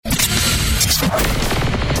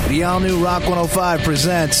The all-new Rock 105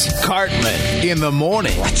 presents Cartman in the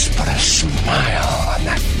Morning. Let's put a smile on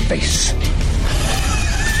that face.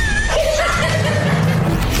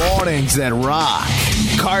 Mornings that rock.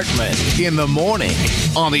 Cartman in the Morning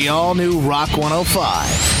on the all-new Rock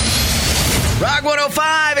 105. Rock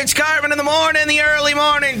 105, it's Cartman in the Morning, the early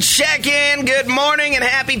morning check-in. Good morning and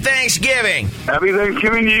happy Thanksgiving. Happy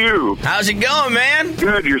Thanksgiving to you. How's it going, man?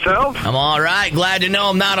 Good, yourself? I'm all right. Glad to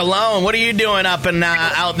know I'm not alone. What are you doing up and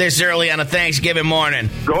out this early on a Thanksgiving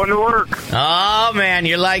morning? Going to work. Oh, man,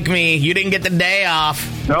 you're like me. You didn't get the day off.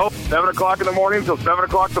 Nope, 7 o'clock in the morning till 7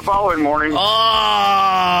 o'clock the following morning. Oh,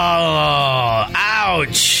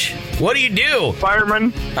 ouch. What do you do?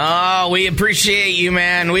 Fireman. Oh, we appreciate you,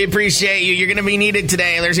 man. We appreciate you. You're going to be needed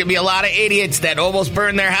today. There's going to be a lot of idiots that almost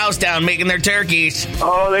burned their house down making their turkeys.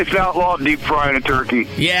 Oh, they outlawed deep frying a turkey.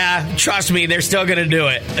 Yeah, trust me, they're still going to do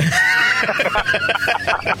it.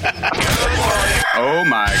 Oh,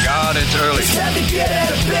 my God, it's early. It's time to get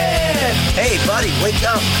out of bed. Hey, buddy, wake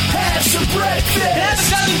up. Have some breakfast. Have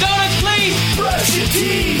some donuts, please. Brush your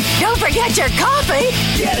teeth. Don't forget your coffee.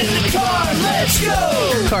 Get in the car. Let's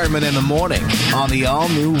go. Cartman in the Morning on the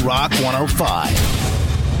all-new Rock 105.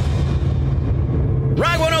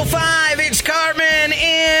 Rock 105, it's Cartman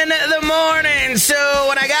in the Morning. So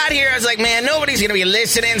when I got here, I was like, man, nobody's going to be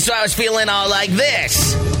listening, so I was feeling all like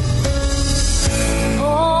this.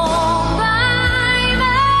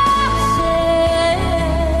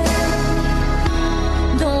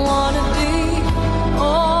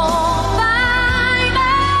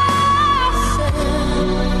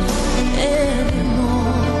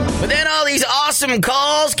 Some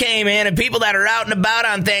calls came in of people that are out and about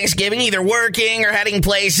on Thanksgiving, either working or heading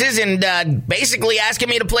places, and basically asking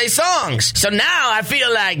me to play songs. So now I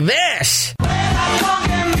feel like this. Play that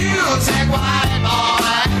funky music, white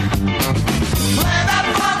boy. Play that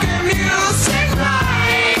funky music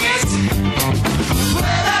right.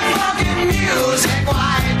 Play that funky music,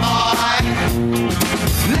 white boy.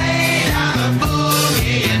 Lay down the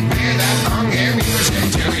boogie and play that funky music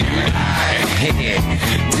till you die.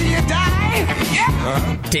 Till you die.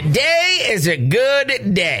 Today is a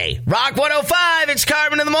good day. Rock 105, it's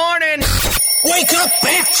Cartman in the Morning. Wake up,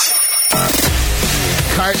 bitch!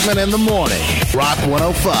 Cartman in the Morning, Rock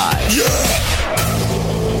 105. Yeah!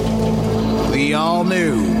 The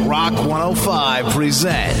all-new Rock 105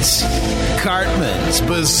 presents Cartman's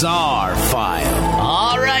Bizarre File.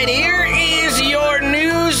 All right, here is your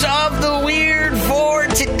news of the weird for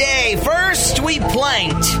today. First, we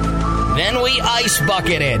planked. Then we ice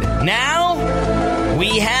bucketed. Now,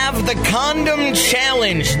 we have the condom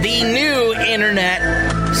challenge, the new internet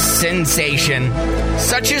sensation.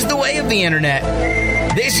 Such is the way of the internet.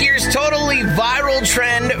 This year's totally viral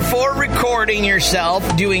trend for recording yourself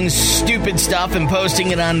doing stupid stuff and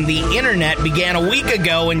posting it on the internet began a week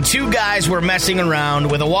ago when two guys were messing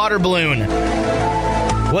around with a water balloon.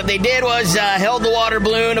 What they did was held the water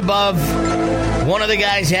balloon above one of the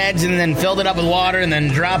guys' heads and then filled it up with water and then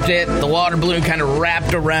dropped it. The water balloon kind of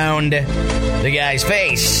wrapped around the guy's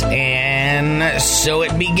face. And so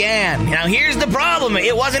it began. Now, here's the problem.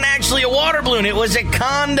 It wasn't actually a water balloon. It was a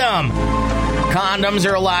condom. Condoms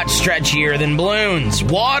are a lot stretchier than balloons.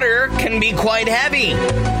 Water can be quite heavy.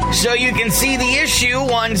 So you can see the issue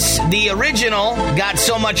once the original got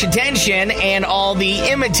so much attention and all the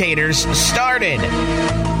imitators started.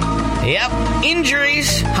 Yep,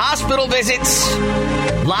 injuries, hospital visits,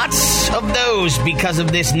 lots of those because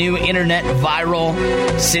of this new internet viral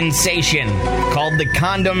sensation called the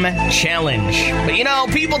condom challenge. But you know,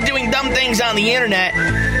 people doing dumb things on the internet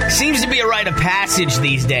seems to be a rite of passage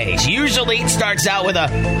these days. Usually it starts out with a,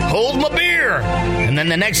 hold my beer, and then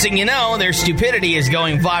the next thing you know, their stupidity is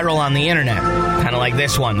going viral on the internet. Kind of like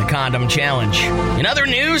this one, the condom challenge. In other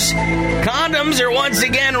news, condoms are once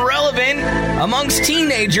again relevant amongst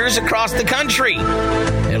teenagers across the country.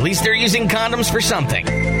 At least they're using condoms for something.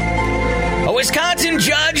 A Wisconsin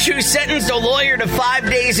judge who sentenced a lawyer to 5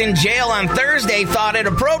 days in jail on Thursday thought it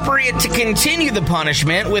appropriate to continue the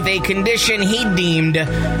punishment with a condition he deemed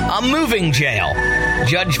a moving jail.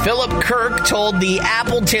 Judge Philip Kirk told the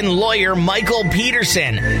Appleton lawyer Michael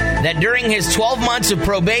Peterson that during his 12 months of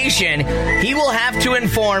probation, he will have to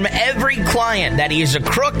inform every client that he is a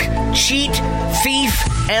crook, cheat, thief,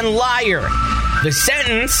 and liar. The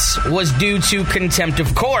sentence was due to contempt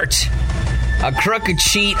of court. A crook, a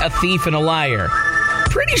cheat, a thief, and a liar.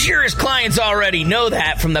 Pretty sure his clients already know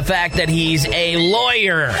that from the fact that he's a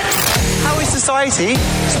lawyer. How is society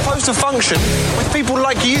supposed to function with people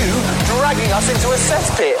like you dragging us into a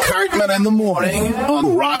cesspit? Cartman in the Morning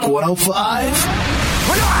on Rock 105.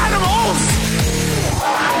 We're not animals!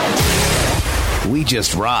 We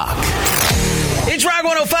just rock. It's Rock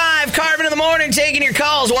 105, Cartman in the morning, taking your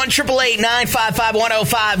calls,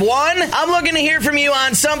 1-888-955-1051. I'm looking to hear from you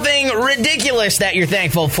on something ridiculous that you're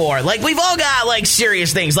thankful for. Like, we've all got, like,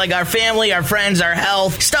 serious things, like our family, our friends, our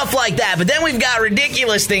health, stuff like that. But then we've got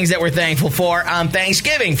ridiculous things that we're thankful for on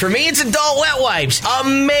Thanksgiving. For me, it's adult wet wipes.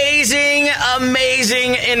 Amazing,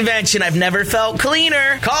 amazing invention. I've never felt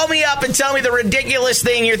cleaner. Call me up and tell me the ridiculous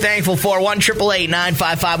thing you're thankful for,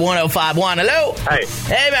 1-888-955-1051. Hello? Hey.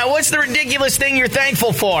 Hey, man, what's the ridiculous thing you're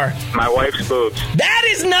thankful for? My wife's boobs. That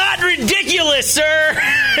is not ridiculous, sir.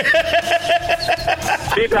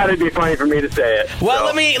 She thought it'd be funny for me to say it. Well, so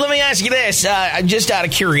let me ask you this, just out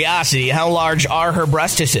of curiosity, how large are her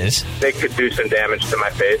breastises? they could do some damage to my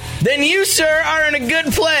face. Then you, sir, are in a good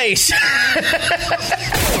place.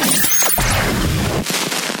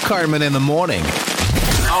 Cartman in the morning.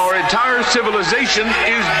 Our entire civilization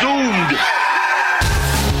is doomed.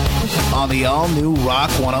 On the all-new Rock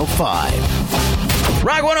 105.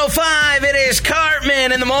 Rock 105, it is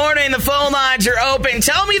Cartman in the morning. The phone lines are open.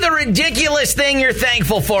 Tell me the ridiculous thing you're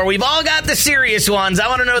thankful for. We've all got the serious ones. I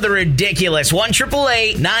want to know the ridiculous.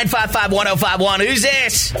 1-888-955-1051. Who's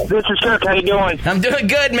this? This is Kirk. How you doing? I'm doing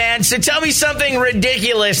good, man. So tell me something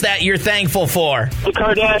ridiculous that you're thankful for. The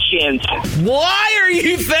Kardashians. Why are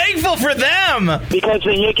you thankful for them? Because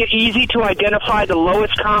they make it easy to identify the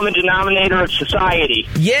lowest common denominator of society.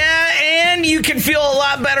 Yeah, and you can feel a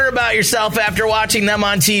lot better about yourself after watching them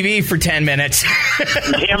on TV for 10 minutes.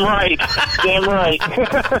 Damn right. Damn right.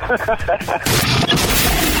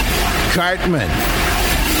 Cartman.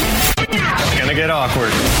 It's gonna get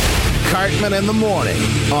awkward. Cartman in the morning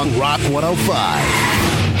on Rock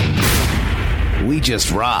 105. We just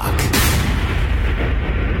rock.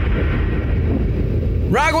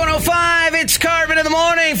 Rock 105, it's Cartman in the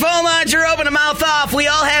morning. Phone lines are open to mouth off. We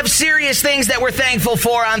all have serious things that we're thankful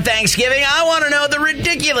for on Thanksgiving. I want to know the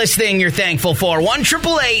ridiculous thing you're thankful for.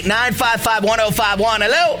 1-888-955-1051.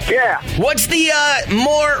 Hello? Yeah. What's the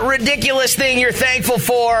more ridiculous thing you're thankful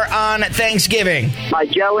for on Thanksgiving? My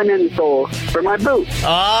gelling insole for my boots.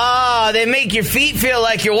 Oh, they make your feet feel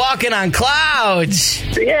like you're walking on clouds.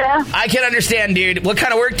 Yeah. I can understand, dude. What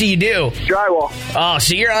kind of work do you do? Drywall. Oh,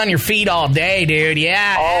 so you're on your feet all day, dude. Yeah,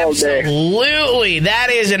 All day. absolutely. That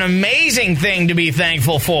is an amazing thing to be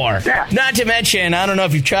thankful for. Yeah. Not to mention, I don't know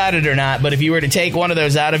if you've tried it or not, but if you were to take one of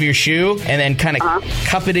those out of your shoe and then kind of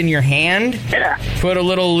cup it in your hand, Yeah. put a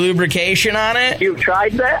little lubrication on it. You've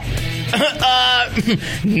tried that?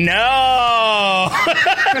 No.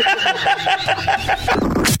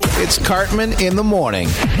 It's Cartman in the morning.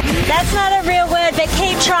 That's not a real word, but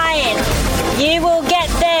keep trying. You will get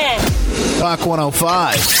there. Rock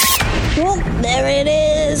 105. Well, there it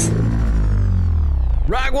is.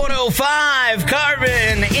 Rock 105,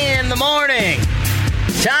 Cartman in the morning.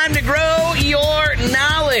 Time to grow your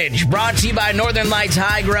knowledge. Brought to you by Northern Lights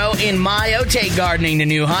High Grow in Mayo. Take gardening to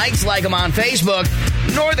new heights. Like them on Facebook.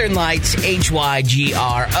 Northern Lights,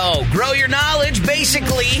 HYGRO. Grow your knowledge.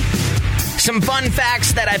 Basically, some fun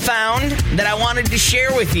facts that I found that I wanted to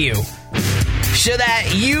share with you, so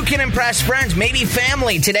that you can impress friends, maybe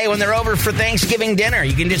family today when they're over for Thanksgiving dinner.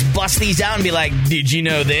 You can just bust these out and be like, did you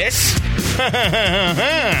know this?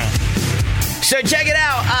 So check it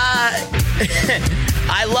out.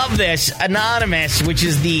 I love this. Anonymous, which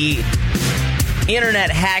is the internet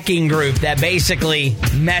hacking group that basically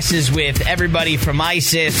messes with everybody from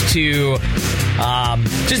ISIS to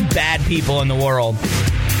just bad people in the world.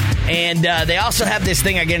 And they also have this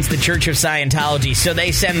thing against the Church of Scientology. So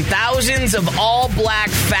they send thousands of all-black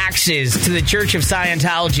faxes to the Church of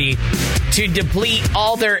Scientology to deplete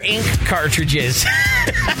all their ink cartridges.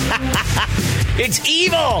 It's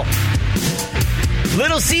evil!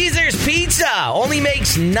 Little Caesars Pizza only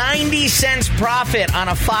makes 90 cents profit on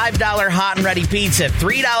a $5 hot and ready pizza.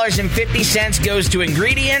 $3.50 goes to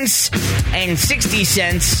ingredients, and 60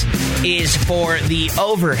 cents is for the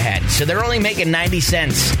overhead. So they're only making 90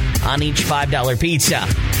 cents on each $5 pizza.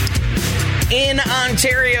 In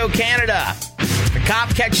Ontario, Canada, the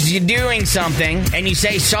cop catches you doing something and you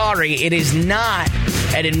say sorry. It is not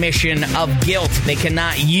an admission of guilt. They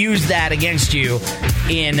cannot use that against you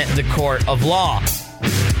in the court of law.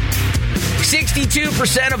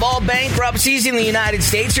 62% of all bankruptcies in the United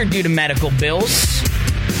States are due to medical bills.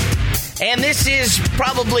 And this is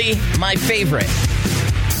probably my favorite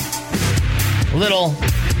little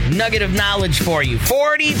nugget of knowledge for you.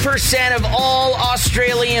 40% of all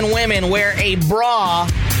Australian women wear a bra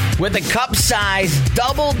with a cup size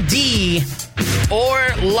double D or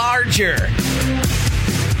larger.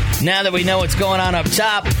 Now that we know what's going on up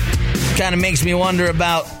top, kind of makes me wonder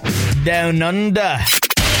about down under.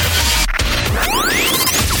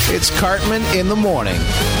 It's Cartman in the morning.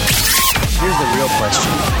 Here's the real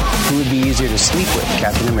question. Who would be easier to sleep with,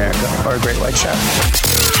 Captain America or a great white shark?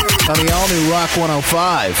 On the all-new Rock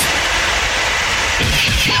 105.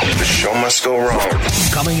 The show must go wrong.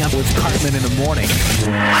 Coming up with Cartman in the morning.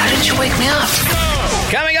 Why didn't you wake me up?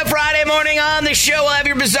 Coming up Friday morning on the show, we'll have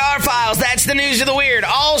your Bizarre Files. That's the news of the weird.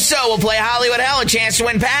 Also, we'll play Hollywood Hell, a chance to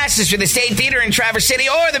win passes for the State Theater in Traverse City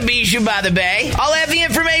or the Bijou by the Bay. I'll have the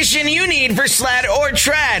information you need for sled or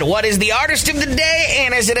tread. What is the artist of the day,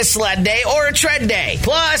 and is it a sled day or a tread day?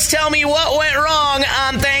 Plus, tell me what went wrong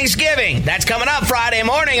on Thanksgiving. That's coming up Friday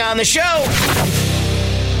morning on the show.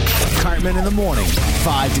 Cartman in the morning,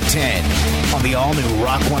 5 to 10, on the all-new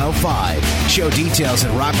Rock 105. Show details at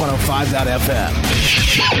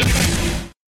rock105.fm.